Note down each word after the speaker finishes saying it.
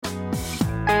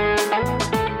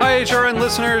HRN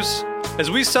listeners.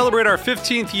 As we celebrate our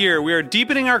 15th year, we are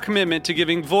deepening our commitment to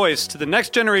giving voice to the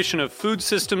next generation of food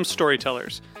systems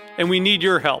storytellers, and we need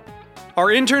your help. Our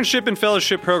internship and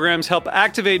fellowship programs help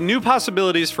activate new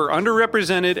possibilities for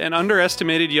underrepresented and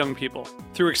underestimated young people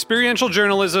through experiential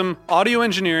journalism, audio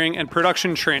engineering, and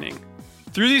production training.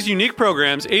 Through these unique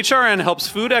programs, HRN helps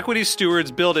food equity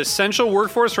stewards build essential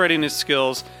workforce readiness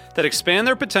skills that expand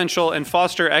their potential and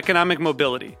foster economic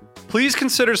mobility. Please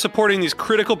consider supporting these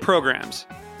critical programs.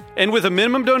 And with a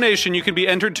minimum donation, you can be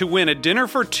entered to win a dinner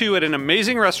for two at an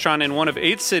amazing restaurant in one of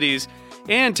 8 cities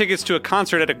and tickets to a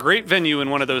concert at a great venue in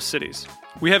one of those cities.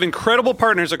 We have incredible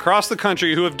partners across the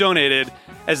country who have donated,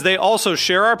 as they also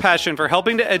share our passion for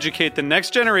helping to educate the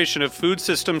next generation of food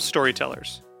systems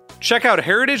storytellers. Check out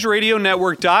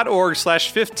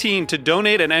heritageradionetwork.org/15 to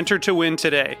donate and enter to win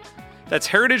today. That's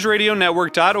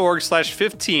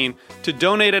heritageradionetwork.org/15 to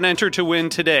donate and enter to win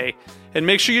today. And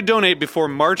make sure you donate before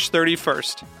March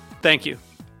 31st. Thank you.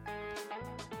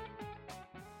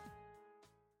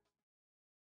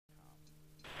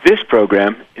 This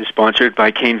program is sponsored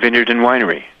by Cane Vineyard and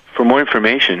Winery. For more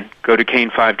information, go to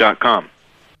cane5.com.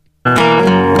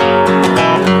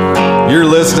 You're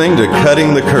listening to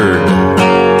Cutting the Curd,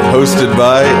 hosted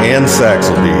by Ann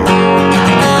Saxelby.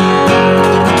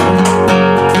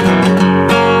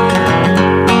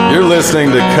 You're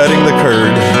listening to Cutting the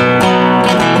Curd,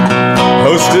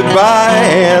 hosted by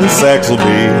Ann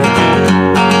Saxelby.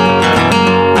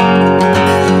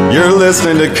 You're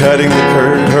listening to Cutting the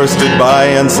Curd, hosted by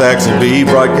Ann Saxelby,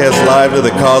 broadcast live to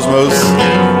the cosmos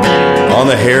on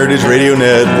the Heritage Radio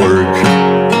Network.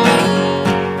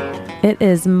 It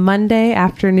is Monday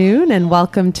afternoon, and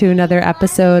welcome to another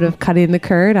episode of Cutting the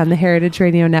Curd on the Heritage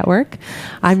Radio Network.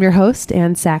 I'm your host,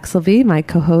 Ann Saxelby. My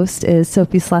co-host is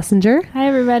Sophie Schlesinger. Hi,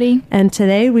 everybody. And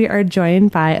today we are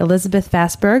joined by Elizabeth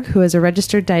Fassberg, who is a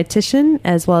registered dietitian,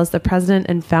 as well as the president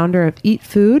and founder of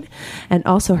Eatfood, and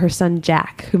also her son,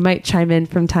 Jack, who might chime in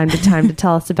from time to time to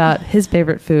tell us about his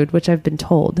favorite food, which I've been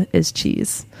told is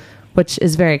cheese, which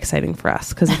is very exciting for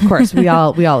us because, of course, we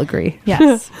all agree.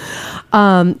 Yes.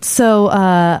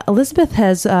 So Elizabeth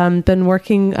has been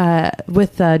working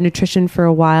with nutrition for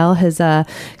a while, has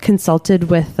consulted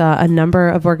with a number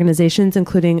of organizations,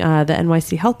 including the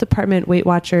NYC Health Department, Weight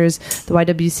Watchers, the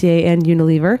YWCA, and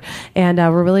Unilever. And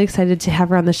we're really excited to have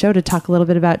her on the show to talk a little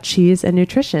bit about cheese and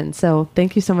nutrition. So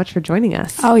thank you so much for joining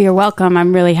us. Oh, you're welcome.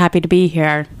 I'm really happy to be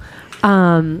here.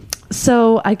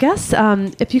 So I guess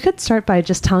if you could start by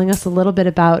just telling us a little bit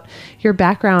about your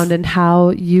background and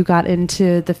how you got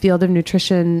into the field of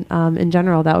nutrition in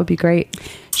general, that would be great.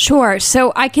 Sure.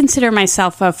 So I consider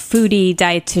myself a foodie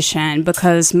dietitian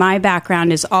because my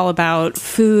background is all about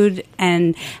food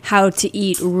and how to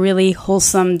eat really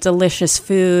wholesome, delicious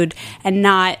food and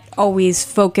not always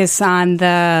focus on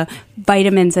the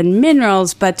vitamins and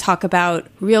minerals, but talk about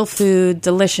real food,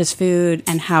 delicious food,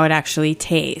 and how it actually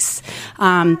tastes.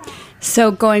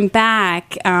 So going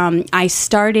back, I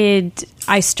started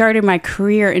my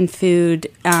career in food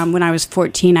when I was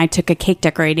 14. I took a cake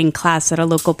decorating class at a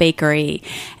local bakery.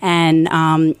 And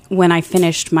when I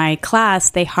finished my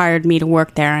class, they hired me to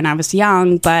work there. And I was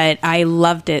young, but I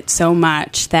loved it so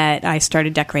much that I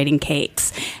started decorating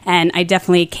cakes. And I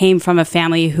definitely came from a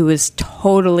family who was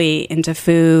totally into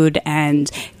food. And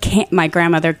my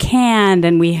grandmother canned,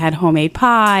 and we had homemade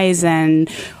pies, and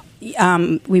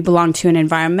we belonged to an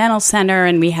environmental center,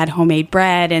 and we had homemade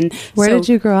bread. And where did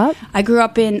you grow up? I grew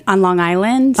up on Long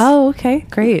Island. Oh, okay,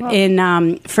 great.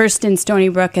 First in Stony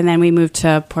Brook, and then we moved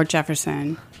to Port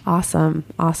Jefferson. Awesome.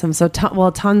 So,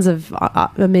 tons of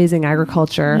amazing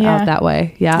agriculture out that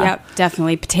way. Yeah. Yep,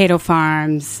 definitely potato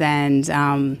farms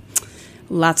and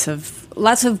lots of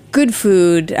good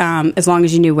food as long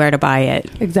as you knew where to buy it.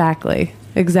 Exactly.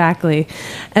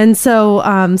 And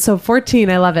so 14,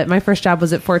 I love it. My first job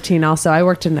was at 14 also. I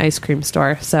worked in an ice cream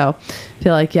store. So I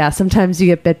feel like, sometimes you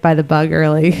get bit by the bug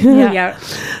early. Yeah.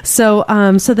 So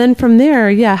then from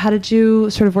there, how did you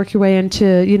sort of work your way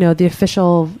into, the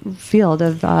official field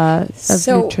of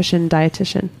nutrition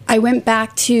dietitian? I went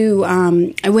back to,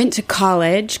 I went to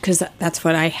college because that's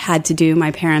what I had to do.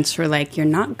 My parents were like, you're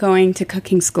not going to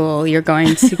cooking school. You're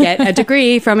going to get a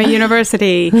degree from a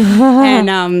university.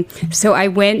 And so I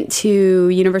went to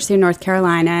University of North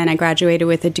Carolina, and I graduated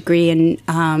with a degree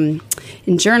in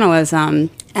journalism.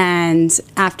 And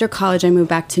after college, I moved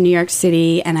back to New York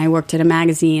City, and I worked at a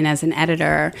magazine as an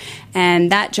editor.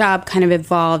 And that job kind of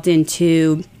evolved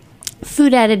into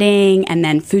food editing and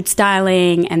then food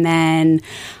styling. And then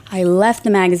I left the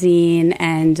magazine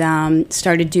and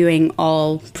started doing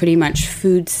all pretty much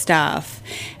food stuff.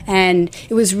 And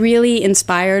it was really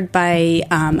inspired by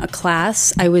a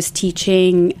class I was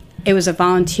teaching it was a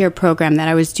volunteer program that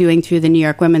I was doing through the New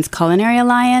York Women's Culinary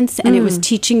Alliance, and it was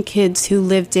teaching kids who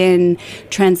lived in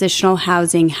transitional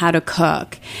housing how to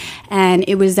cook. And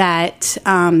it was at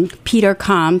Peter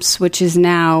Kamp's, which is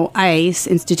now ICE,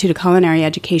 Institute of Culinary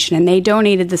Education, and they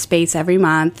donated the space every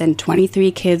month, and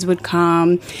 23 kids would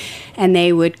come, and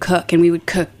they would cook, and we would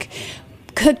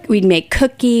we'd make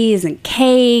cookies and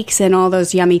cakes and all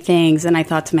those yummy things. And I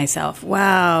thought to myself,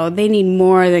 wow, they need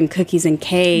more than cookies and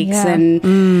cakes and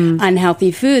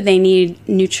unhealthy food. They need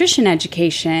nutrition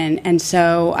education. And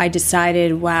so I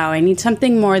decided, wow, I need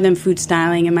something more than food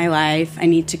styling in my life. I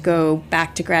need to go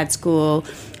back to grad school.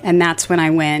 And that's when I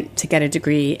went to get a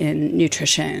degree in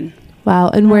nutrition. Wow.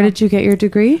 And where did you get your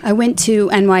degree? I went to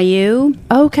NYU.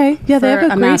 Oh, okay. Yeah, they have a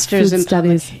great master's food in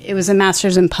studies. It was a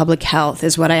master's in public health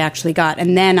is what I actually got.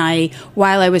 And then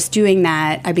while I was doing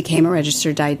that, I became a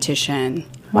registered dietitian.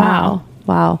 Wow.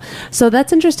 So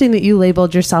that's interesting that you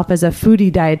labeled yourself as a foodie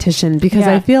dietitian, because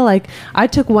I feel like I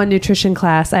took one nutrition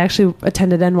class. I actually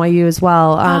attended NYU as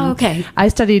well. Okay. I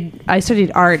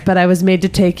studied art, but I was made to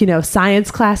take,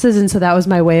 science classes. And so that was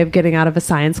my way of getting out of a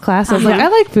science class. I was like, I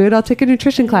like food. I'll take a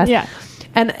nutrition class. Yeah.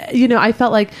 And, I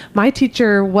felt like my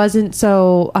teacher wasn't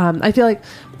so, I feel like,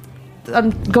 I'm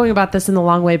going about this in the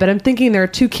long way, but I'm thinking there are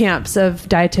two camps of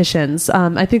dietitians.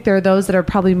 I think there are those that are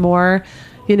probably more,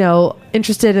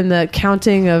 interested in the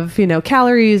counting of,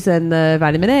 calories and the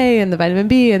vitamin A and the vitamin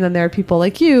B. And then there are people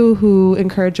like you who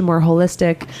encourage a more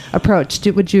holistic approach.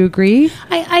 Would you agree?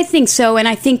 I think so. And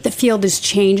I think the field is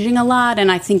changing a lot.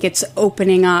 And I think it's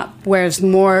opening up, whereas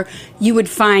you would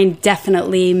find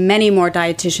definitely many more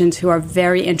dietitians who are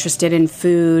very interested in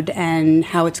food and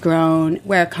how it's grown,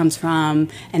 where it comes from,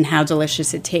 and how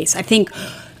delicious it tastes. I think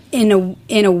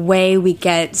in a way we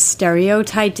get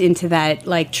stereotyped into that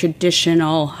like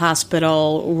traditional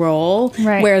hospital role,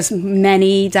 right, whereas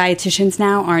many dietitians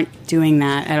now aren't doing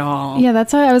that at all. Yeah,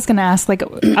 that's what I was going to ask. Like,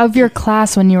 of your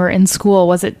class when you were in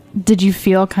school, did you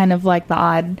feel kind of like the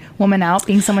odd woman out,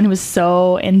 being someone who was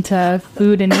so into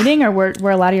food and eating, or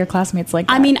were a lot of your classmates like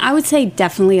that? I mean, I would say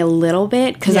definitely a little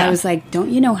bit, because I was like, don't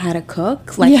you know how to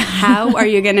cook? Like, how are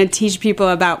you going to teach people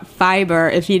about fiber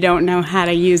if you don't know how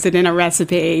to use it in a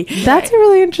recipe? That's a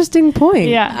really interesting point.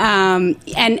 Yeah.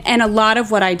 And a lot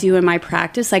of what I do in my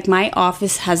practice, like my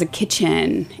office has a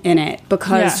kitchen in it,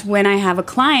 because when I have a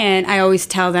client, I always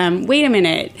tell them, wait a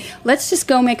minute, let's just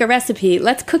go make a recipe.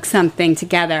 Let's cook something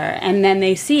together. And then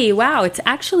they see, wow, it's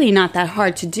actually not that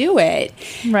hard to do it.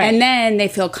 Right. And then they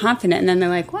feel confident. And then they're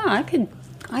like, wow, I could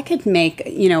make,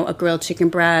 a grilled chicken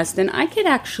breast, and I could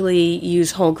actually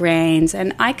use whole grains,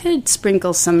 and I could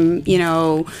sprinkle some,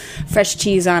 fresh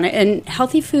cheese on it. And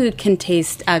healthy food can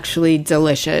taste actually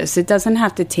delicious. It doesn't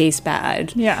have to taste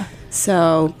bad. Yeah.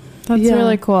 So that's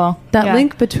really cool. That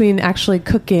link between actually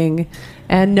cooking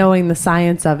and knowing the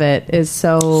science of it is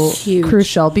so huge,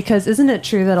 crucial, because isn't it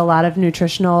true that a lot of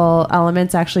nutritional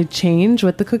elements actually change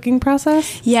with the cooking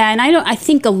process? Yeah, and I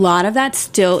think a lot of that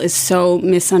still is so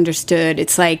misunderstood.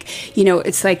 It's like,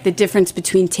 it's like the difference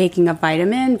between taking a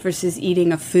vitamin versus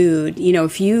eating a food.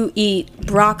 If you eat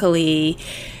broccoli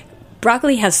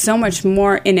has so much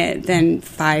more in it than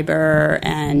fiber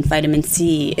and vitamin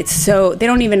C. They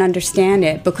don't even understand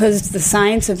it, because the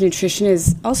science of nutrition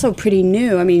is also pretty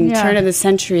new. I mean, turn of the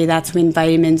century, that's when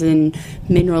vitamins and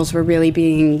minerals were really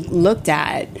being looked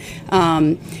at.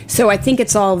 So I think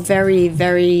it's all very,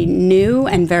 very new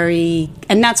and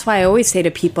that's why I always say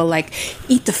to people, like,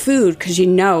 eat the food, because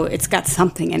it's got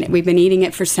something in it. We've been eating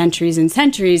it for centuries and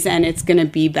centuries, and it's going to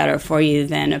be better for you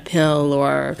than a pill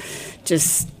or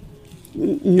just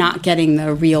not getting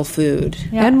the real food.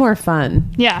 And more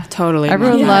fun. Yeah, totally.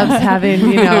 Everyone loves having,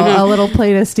 a little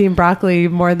plate of steamed broccoli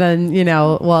more than,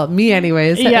 me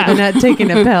anyways, than taking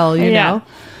a pill, you know?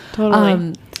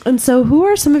 Totally. And so who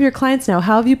are some of your clients now?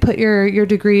 How have you put your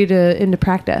degree into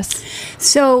practice?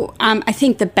 So I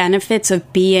think the benefits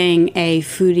of being a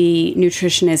foodie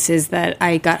nutritionist is that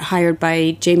I got hired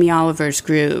by Jamie Oliver's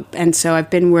group. And so I've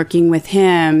been working with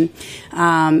him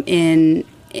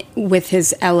with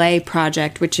his LA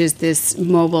project, which is this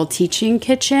mobile teaching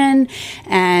kitchen.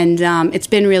 And it's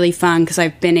been really fun, because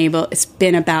it's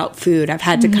been about food. I've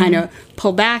had to kind of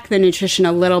pull back the nutrition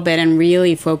a little bit and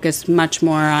really focus much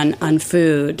more on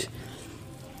food.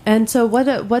 And so what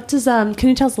does, can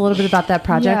you tell us a little bit about that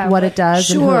project, Yeah, what it does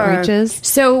and who it reaches?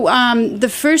 So the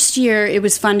first year it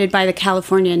was funded by the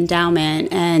California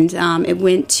Endowment, and it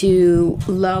went to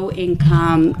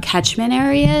low-income catchment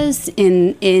areas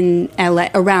in LA,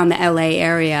 around the LA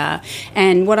area.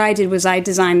 And what I did was I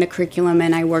designed the curriculum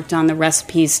and I worked on the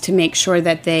recipes to make sure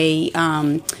that they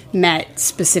met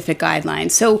specific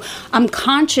guidelines. So I'm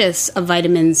conscious of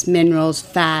vitamins, minerals,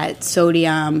 fat,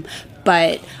 sodium,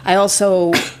 but I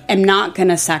also am not going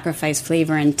to sacrifice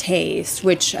flavor and taste,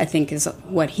 which I think is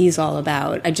what he's all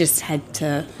about. I just had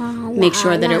to make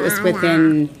sure that it was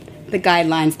within the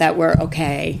guidelines that were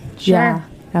okay. Sure. Yeah,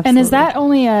 absolutely. And is that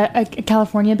only a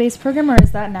California-based program, or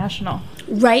is that national?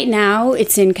 Right now,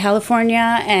 it's in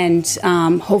California, and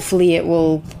hopefully it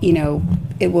will,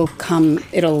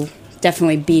 it'll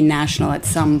definitely be national at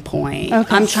some point.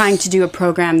 Okay. I'm trying to do a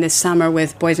program this summer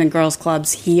with Boys and Girls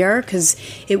Clubs here, because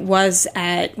it was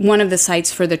at one of the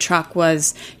sites for the truck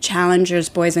was Challenger's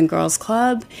Boys and Girls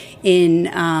Club in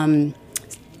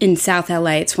South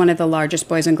LA. It's one of the largest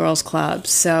Boys and Girls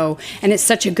Clubs. So, and it's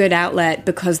such a good outlet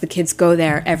because the kids go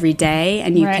there every day,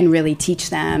 and you Right. can really teach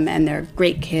them, and they're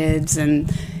great kids,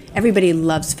 and everybody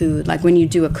loves food. Like when you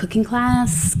do a cooking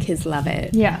class, kids love it.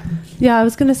 Yeah. Yeah, I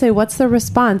was going to say, what's the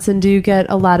response? And do you get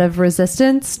a lot of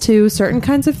resistance to certain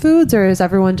kinds of foods, or is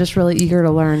everyone just really eager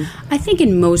to learn? I think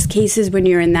in most cases when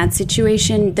you're in that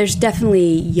situation, there's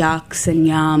definitely yucks and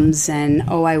yums and,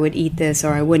 oh, I would eat this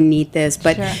or I wouldn't eat this.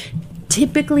 But Sure.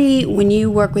 typically when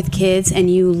you work with kids and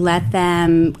you let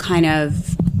them kind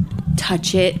of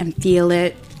touch it and feel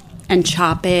it and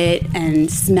chop it and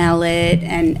smell it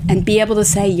and be able to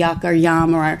say yuck or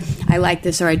yum or I like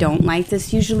this or I don't like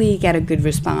this, usually you get a good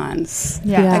response.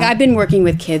 Yeah. Yeah. Like I've been working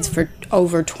with kids for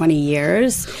over 20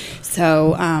 years,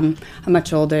 so I'm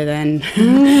much older than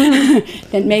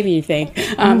maybe you think.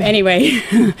 Anyway,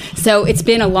 so it's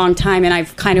been a long time, and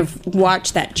I've kind of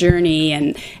watched that journey,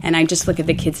 and I just look at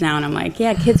the kids now, and I'm like,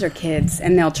 yeah, kids are kids,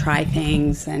 and they'll try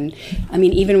things. And I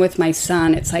mean, even with my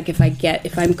son, it's like if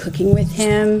I'm cooking with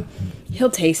him, he'll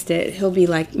taste it. He'll be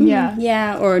like,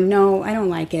 yeah, or no, I don't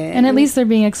like it. And at least they're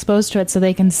being exposed to it, so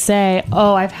they can say,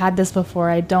 oh, I've had this before,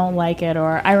 I don't like it,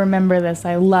 or I remember this,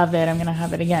 I love it, I'm going to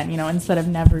have it again, instead of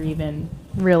never even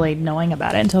really knowing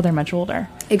about it until they're much older.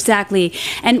 Exactly.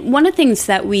 And one of the things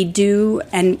that we do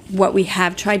and what we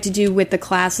have tried to do with the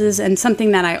classes, and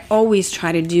something that I always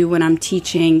try to do when I'm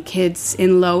teaching kids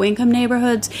in low-income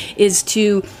neighborhoods, is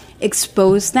to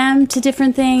expose them to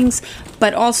different things,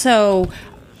 but also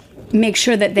make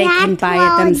sure that they can buy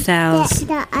it themselves.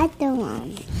 The other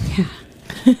one.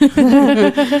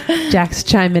 Jack's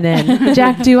chiming in.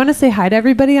 Jack, do you want to say hi to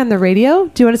everybody on the radio?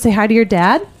 Do you want to say hi to your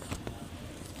dad?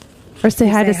 Or say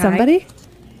hi to somebody?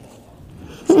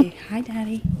 Say hi,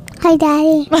 Daddy. Hi,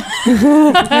 Daddy.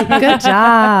 Good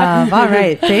job. All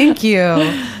right. Thank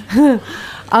you.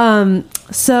 Well,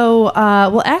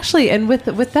 actually, and with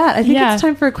that, I think it's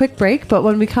time for a quick break. But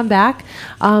when we come back,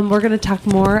 we're going to talk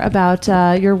more about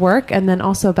your work, and then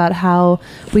also about how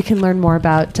we can learn more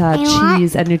about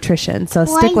cheese and nutrition. So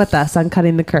stick with us on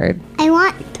Cutting the Curd. I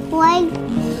want toys.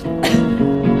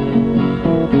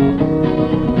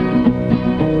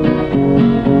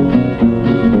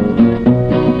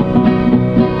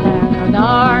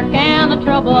 Dark and the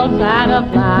troubled side of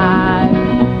life.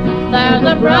 There's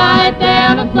a bright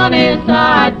and a sunny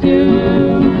side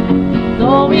too.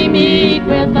 So we meet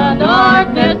with the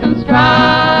darkness and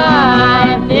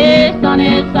strife. This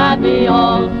sunny side we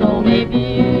also may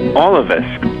view. All of us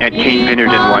at Cane Vineyard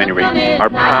and Winery are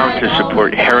proud to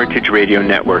support Heritage Radio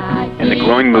Network and the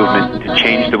growing movement to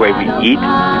change the way we eat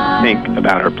and think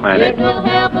about our planet.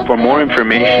 For more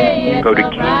information, go to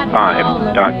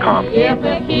cane5.com. If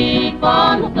we keep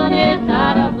on the sunny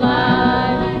side of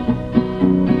life.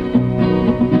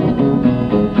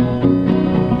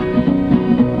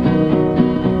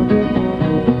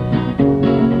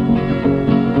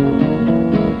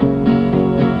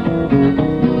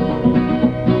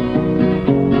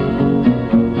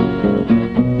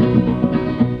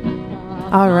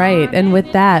 All right. And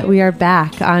with that, we are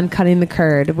back on Cutting the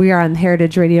Curd. We are on the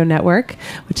Heritage Radio Network,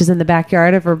 which is in the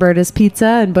backyard of Roberta's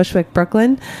Pizza in Bushwick,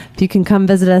 Brooklyn. If you can come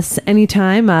visit us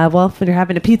anytime, if you're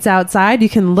having a pizza outside, you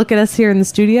can look at us here in the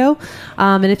studio.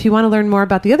 And if you want to learn more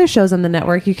about the other shows on the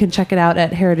network, you can check it out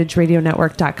at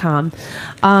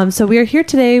heritageradionetwork.com. So we are here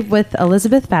today with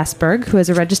Elizabeth Fassberg, who is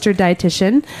a registered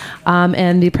dietitian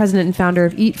and the president and founder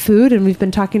of Eatfood. And we've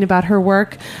been talking about her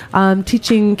work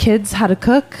teaching kids how to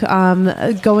cook,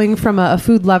 going from a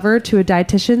food lover to a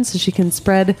dietitian, so she can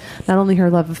spread not only her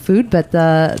love of food, but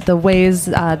the ways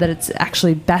that it's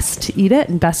actually best to eat it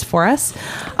and best for us.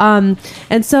 And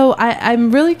so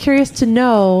I'm really curious to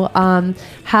know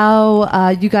how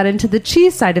you got into the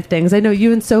cheese side of things. I know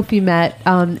you and Sophie met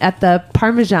at the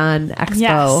Parmesan Expo.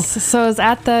 Yes. So it was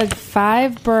at the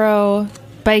 5-Borough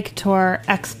Bike Tour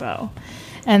Expo.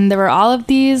 And there were all of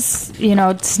these,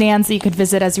 stands that you could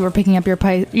visit as you were picking up your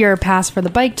pass for the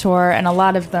bike tour. And a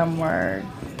lot of them were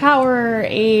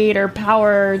Powerade or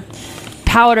powder,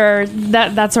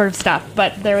 that sort of stuff.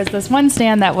 But there was this one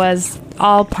stand that was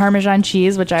all Parmesan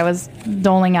cheese, which I was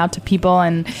doling out to people.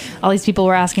 And all these people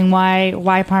were asking,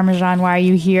 why Parmesan? Why are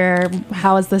you here?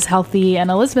 How is this healthy?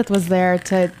 And Elizabeth was there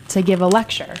to give a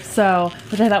lecture,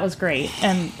 which I thought was great.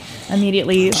 And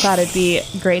immediately thought it'd be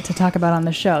great to talk about on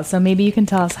the show. So maybe you can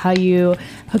tell us how you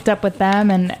hooked up with them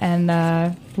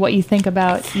and what you think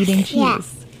about eating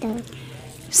cheese. Yeah.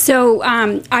 So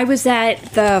I was at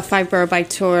the 5-Borough Bike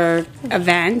Tour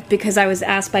event because I was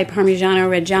asked by Parmigiano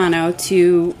Reggiano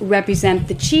to represent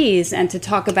the cheese and to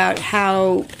talk about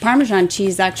how Parmesan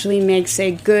cheese actually makes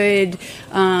a good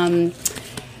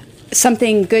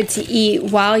something good to eat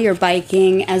while you're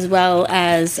biking, as well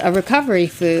as a recovery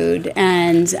food.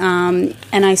 And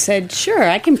I said, sure,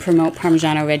 I can promote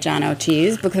Parmigiano Reggiano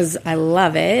cheese because I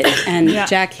love it. And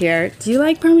Jack here, do you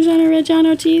like Parmigiano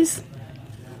Reggiano cheese?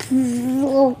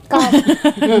 Oh, God.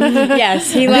 Yes,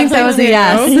 he loves that was a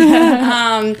yes.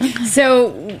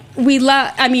 So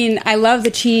I love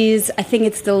the cheese. I think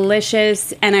it's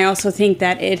delicious. And I also think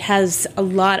that it has a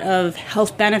lot of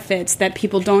health benefits that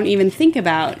people don't even think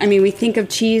about. I mean, we think of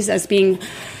cheese as being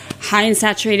high in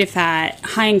saturated fat,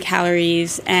 high in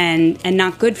calories, and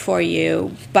not good for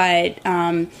you. But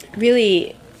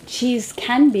really, cheese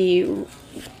can be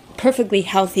perfectly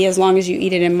healthy as long as you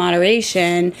eat it in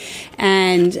moderation,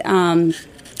 and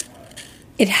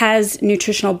it has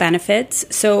nutritional benefits.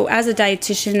 So as a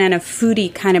dietitian and a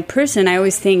foodie kind of person, I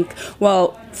always think,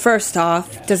 well, first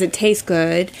off, does it taste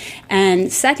good?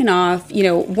 And second off,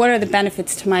 what are the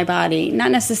benefits to my body?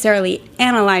 Not necessarily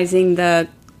analyzing the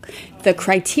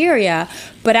criteria,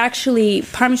 but actually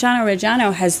Parmigiano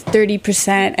Reggiano has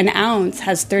 30%, an ounce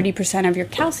has 30% of your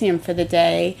calcium for the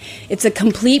day. It's a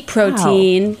complete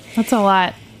protein. Wow. That's a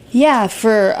lot. Yeah,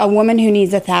 for a woman who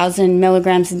needs 1,000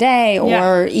 milligrams a day,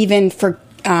 or even for,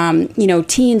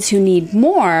 teens who need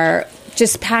more,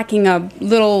 just packing a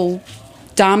little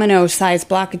domino-sized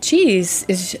block of cheese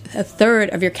is a third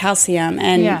of your calcium.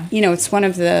 And, it's one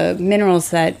of the minerals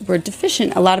that we're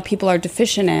deficient. A lot of people are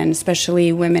deficient in,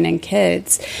 especially women and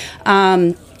kids.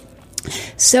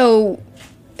 So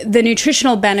the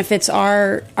nutritional benefits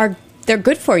they're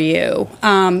good for you.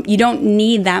 You don't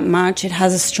need that much. It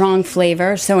has a strong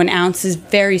flavor, so an ounce is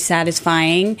very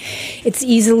satisfying. It's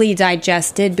easily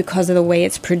digested because of the way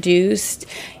it's produced.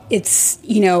 It's,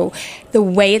 the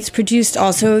way it's produced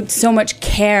also, so much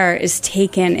care is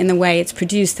taken in the way it's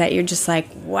produced that you're just like,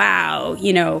 wow,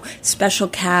 special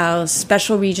cows,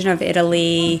 special region of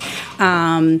Italy.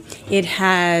 It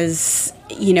has,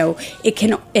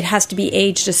 it has to be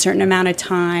aged a certain amount of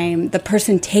time. The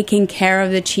person taking care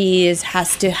of the cheese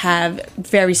has to have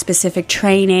very specific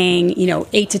training,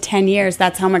 8 to 10 years.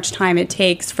 That's how much time it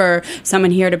takes for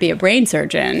someone here to be a brain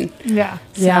surgeon. Yeah.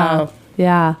 So.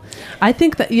 Yeah. I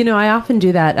think that, I often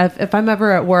do that. If I'm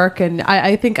ever at work, and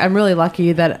I think I'm really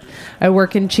lucky that I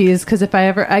work in cheese, because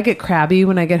I get crabby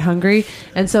when I get hungry.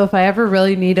 And so if I ever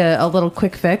really need a little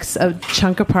quick fix, a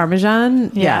chunk of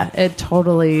Parmesan, it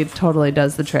totally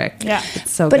does the trick. Yeah. It's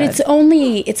so good. But it's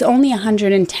only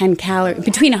 110 calories,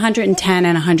 between 110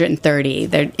 and 130.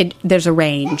 There's a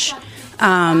range.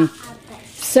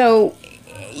 So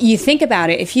you think about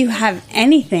it, if you have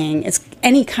anything, it's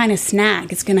any kind of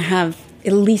snack, it's going to have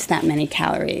at least that many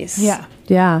calories. Yeah.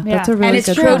 That's a really and it's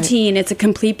good protein. point. It's a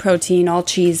complete protein. All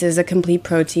cheese is a complete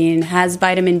protein. Has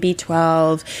vitamin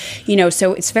B12.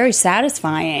 So it's very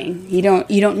satisfying. You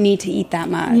don't need to eat that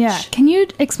much. Yeah. Can you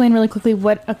explain really quickly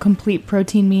what a complete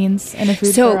protein means in a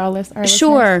food for our listeners?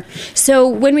 Sure. So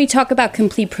when we talk about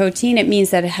complete protein, it means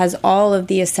that it has all of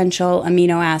the essential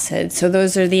amino acids. So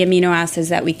those are the amino acids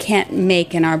that we can't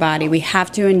make in our body. We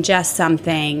have to ingest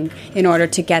something in order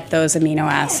to get those amino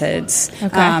acids.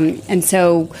 Okay. And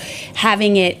so having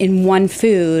it in one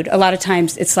food, a lot of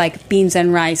times it's like beans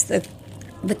and rice.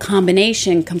 The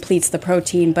combination completes the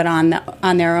protein, but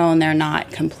on their own, they're not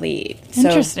complete.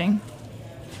 Interesting.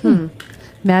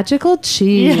 Magical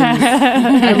cheese.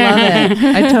 I love it.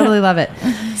 I totally love it.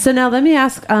 So now let me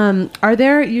ask, are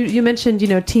there, you mentioned,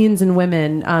 teens and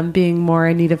women being more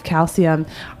in need of calcium.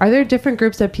 Are there different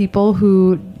groups of people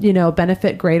who,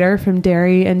 benefit greater from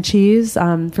dairy and cheese?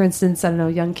 For instance, I don't know,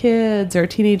 young kids or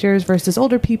teenagers versus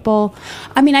older people?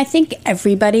 I mean, I think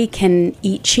everybody can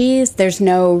eat cheese. There's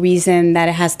no reason that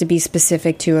it has to be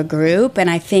specific to a group. And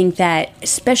I think that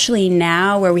especially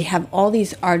now where we have all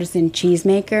these artisan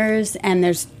cheesemakers and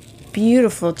there's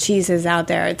beautiful cheeses out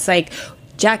there. It's like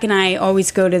Jack and I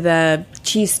always go to the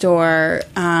cheese store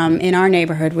in our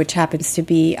neighborhood, which happens to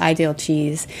be Ideal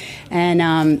Cheese.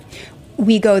 And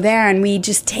we go there and we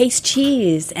just taste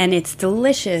cheese and it's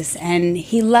delicious and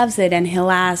he loves it. And he'll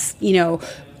ask,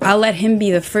 I'll let him be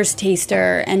the first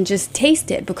taster and just taste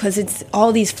it because it's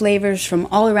all these flavors from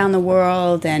all around the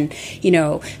world and,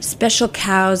 special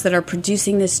cows that are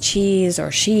producing this cheese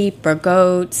or sheep or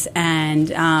goats.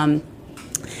 And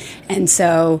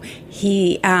so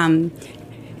he, and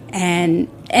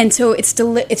so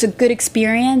it's a good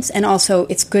experience and also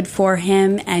it's good for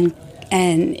him and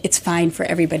it's fine for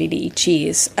everybody to eat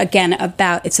cheese. Again,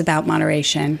 it's about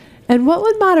moderation. And what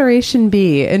would moderation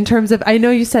be in terms of, I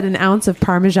know you said an ounce of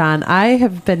Parmesan. I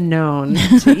have been known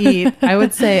to eat, I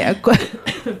would say, a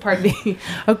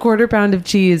quarter pound of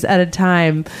cheese at a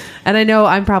time. And I know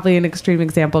I'm probably an extreme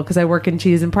example because I work in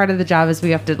cheese and part of the job is we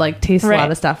have to taste a lot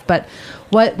of stuff. But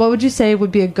what would you say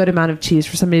would be a good amount of cheese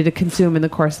for somebody to consume in the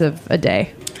course of a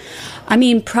day? I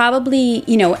mean, probably,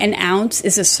 an ounce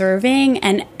is a serving.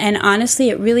 And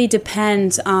honestly, it really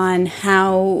depends on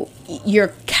how your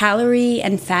calorie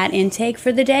and fat intake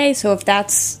for the day. So if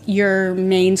that's your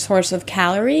main source of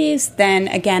calories, then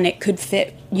again, it could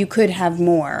fit. You could have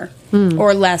more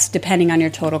or less depending on your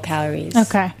total calories.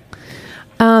 Okay.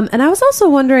 And I was also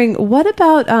wondering, what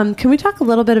about, can we talk a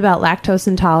little bit about lactose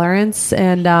intolerance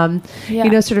and,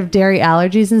 sort of dairy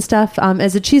allergies and stuff?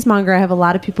 As a cheesemonger, I have a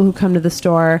lot of people who come to the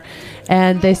store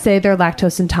and they say they're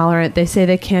lactose intolerant. They say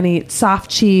they can't eat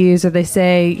soft cheese or they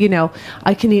say,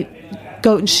 I can eat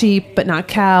goat and sheep, but not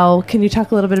cow. Can you talk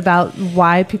a little bit about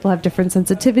why people have different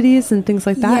sensitivities and things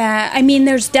like that? Yeah, I mean,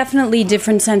 there's definitely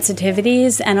different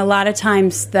sensitivities and a lot of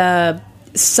times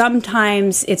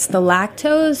sometimes it's the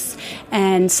lactose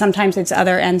and sometimes it's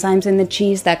other enzymes in the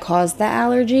cheese that cause the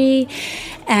allergy.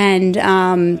 And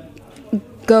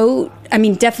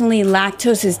definitely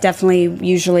lactose is definitely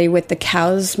usually with the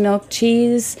cow's milk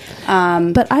cheese.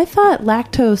 But I thought I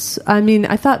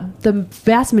thought the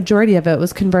vast majority of it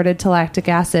was converted to lactic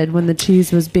acid when the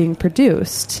cheese was being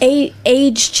produced.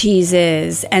 Aged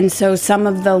cheeses, and so some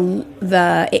of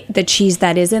the cheese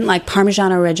that isn't, like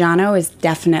Parmigiano Reggiano, is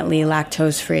definitely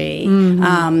lactose free.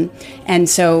 Mm-hmm. And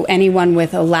so anyone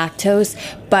with a lactose,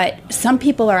 but some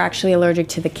people are actually allergic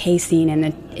to the casein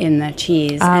in the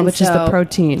cheese, which is the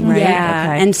protein, right? Yeah,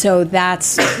 okay. And so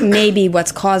that's maybe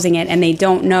what's causing it, and they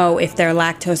don't know if they're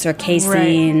lactose or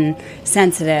casein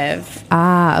sensitive.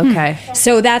 Okay.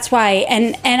 So that's why,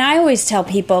 and I always tell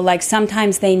people,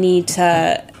 sometimes they need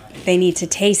to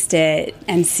taste it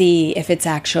and see if it's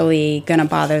actually going to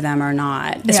bother them or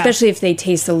not. Yeah. Especially if they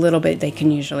taste a little bit, they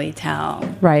can usually tell.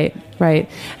 Right.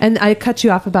 And I cut you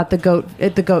off about the goat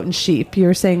and sheep. You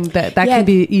were saying that can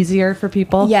be easier for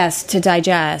people? Yes, to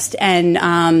digest. And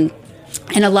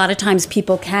a lot of times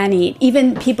people can eat,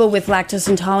 even people with lactose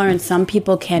intolerance, some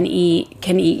people can eat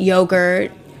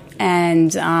yogurt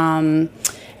and other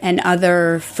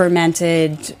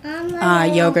fermented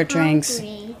yogurt drinks.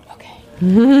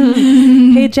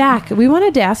 Hey, Jack, we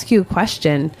wanted to ask you a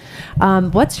question.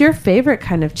 What's your favorite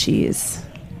kind of cheese?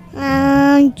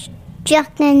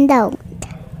 Drunken goat.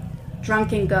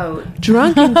 Drunken goat.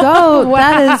 Drunken goat. Wow.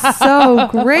 That is so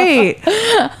great.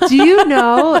 Do you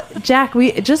know, Jack,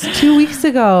 just 2 weeks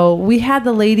ago, we had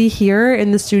the lady here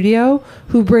in the studio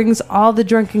who brings all the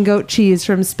drunken goat cheese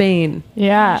from Spain.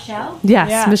 Yeah. Michelle?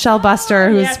 Yes, yeah. Michelle Buster,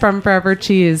 who's from Forever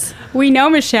Cheese. We know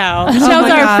Michelle.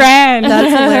 Michelle's our friend. That's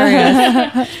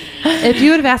hilarious. If you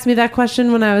would have asked me that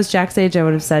question when I was Jack's age, I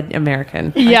would have said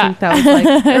American. Yeah. I think that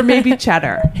was or maybe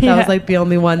cheddar. That was the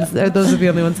only ones, those are the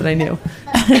only ones that I knew.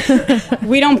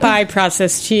 We don't buy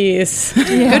processed cheese.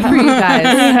 Yeah. Good for you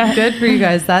guys. Good for you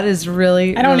guys. That is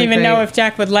really, I don't really even great. know if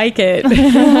Jack would like it.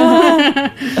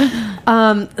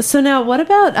 So now what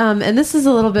about, and this is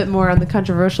a little bit more on the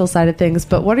controversial side of things,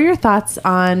 but what are your thoughts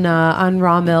on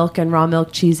raw milk and raw milk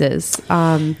cheeses?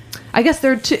 I guess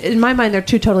in my mind, they're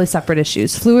two totally separate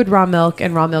issues. Fluid raw milk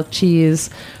and raw milk cheese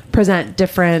present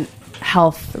different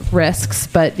health risks,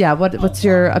 but yeah, what's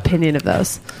your opinion of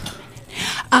those?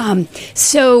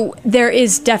 So there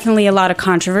is definitely a lot of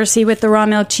controversy with the raw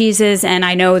milk cheeses, and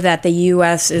I know that the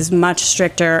U.S. is much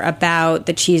stricter about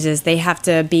the cheeses. They have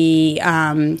to be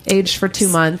aged for 2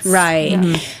 months. Right.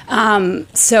 Mm-hmm.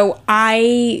 So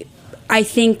I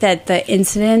think that the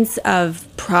incidence of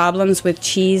problems with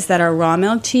cheese that are raw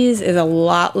milk cheese is a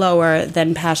lot lower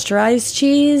than pasteurized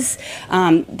cheese.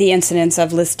 The incidence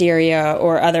of listeria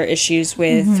or other issues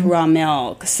with raw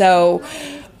milk. So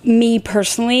me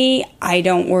personally, I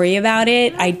don't worry about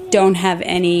it. I don't have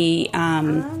any,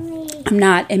 I'm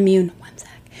not immune. One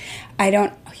sec. You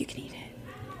can eat it.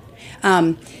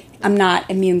 I'm not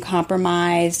immune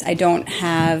compromised. I don't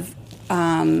have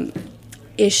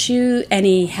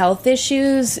any health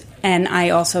issues, and I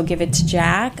also give it to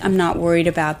Jack. I'm not worried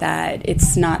about that.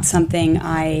 It's not something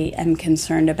I am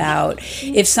concerned about.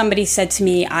 If somebody said to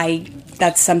me,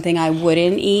 that's something I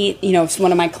wouldn't eat. If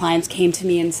one of my clients came to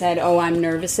me and said, "Oh, I'm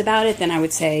nervous about it," then I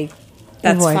would say,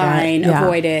 "That's fine.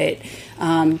 Avoid it.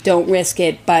 Don't risk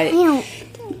it." But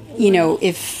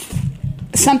if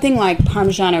something like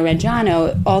Parmigiano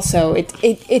Reggiano, also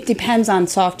it depends on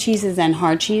soft cheeses and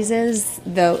hard cheeses.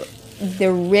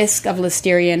 The risk of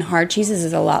listeria in hard cheeses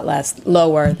is a lot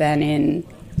lower than in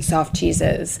soft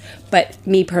cheeses. But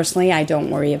me personally, I don't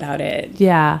worry about it.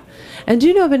 Yeah. And do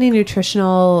you know of any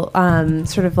nutritional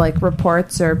sort of like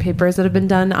reports or papers that have been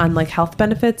done on like health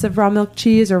benefits of raw milk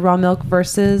cheese or raw milk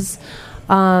versus,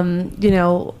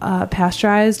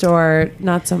 pasteurized, or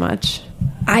not so much?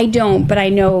 I don't, but I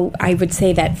know I would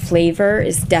say that flavor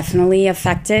is definitely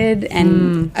affected.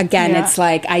 And again, it's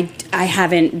like I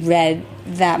haven't read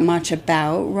that much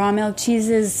about raw milk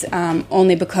cheeses,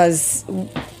 only because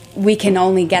we can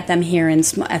only get them here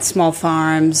at small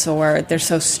farms, or they're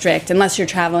so strict unless you're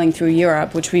traveling through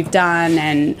Europe, which we've done,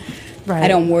 and I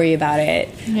don't worry about it.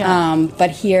 Yeah.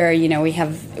 But here,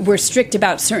 we're strict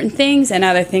about certain things, and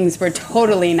other things we're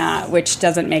totally not, which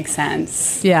doesn't make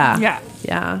sense. Yeah,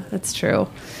 that's true.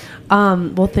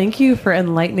 Well, thank you for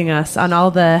enlightening us on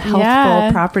all the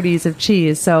healthful properties of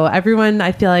cheese. So everyone,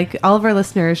 I feel like all of our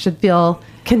listeners should feel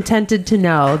contented to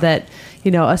know that,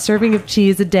 a serving of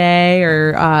cheese a day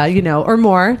or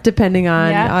more, depending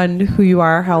on who you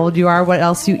are, how old you are, what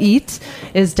else you eat,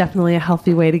 is definitely a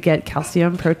healthy way to get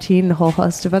calcium, protein, and a whole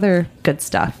host of other good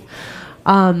stuff.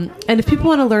 And if people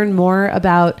want to learn more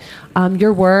about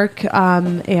your work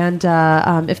and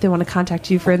if they want to contact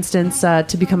you, for instance,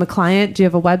 to become a client, do you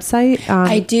have a website?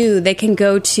 I do. They can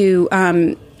go to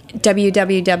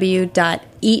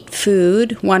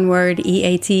www.eatfood, one word,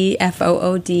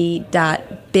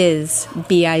 EATFOOD.biz,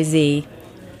 B-I-Z.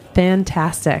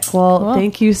 Fantastic. Well,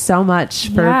 thank you so much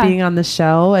for being on the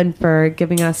show and for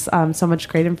giving us so much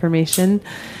great information.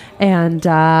 And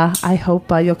I hope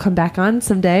you'll come back on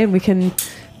someday and we can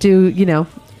do,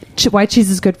 why cheese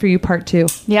is good for you part 2.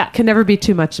 Yeah. Can never be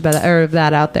too much about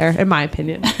that out there, in my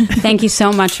opinion. Thank you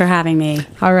so much for having me.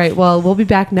 All right. Well, we'll be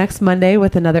back next Monday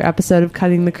with another episode of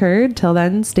Cutting the Curd. Till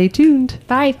then, stay tuned.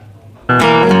 Bye.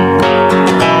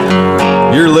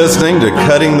 You're listening to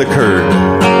Cutting the Curd,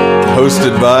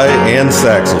 hosted by Ann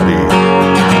Saxelby.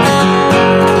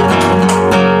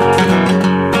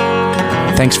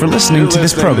 Thanks for listening to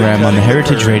this program on the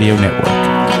Heritage Radio Network.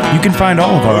 You can find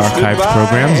all of our archived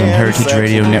programs on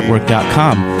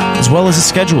heritageradionetwork.com, as well as a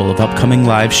schedule of upcoming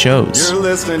live shows.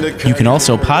 You can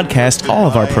also podcast all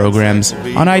of our programs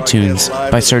on iTunes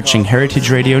by searching Heritage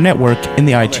Radio Network in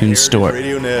the iTunes Store.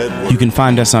 You can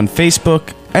find us on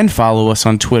Facebook and follow us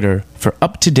on Twitter for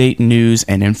up-to-date news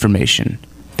and information.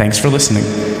 Thanks for listening.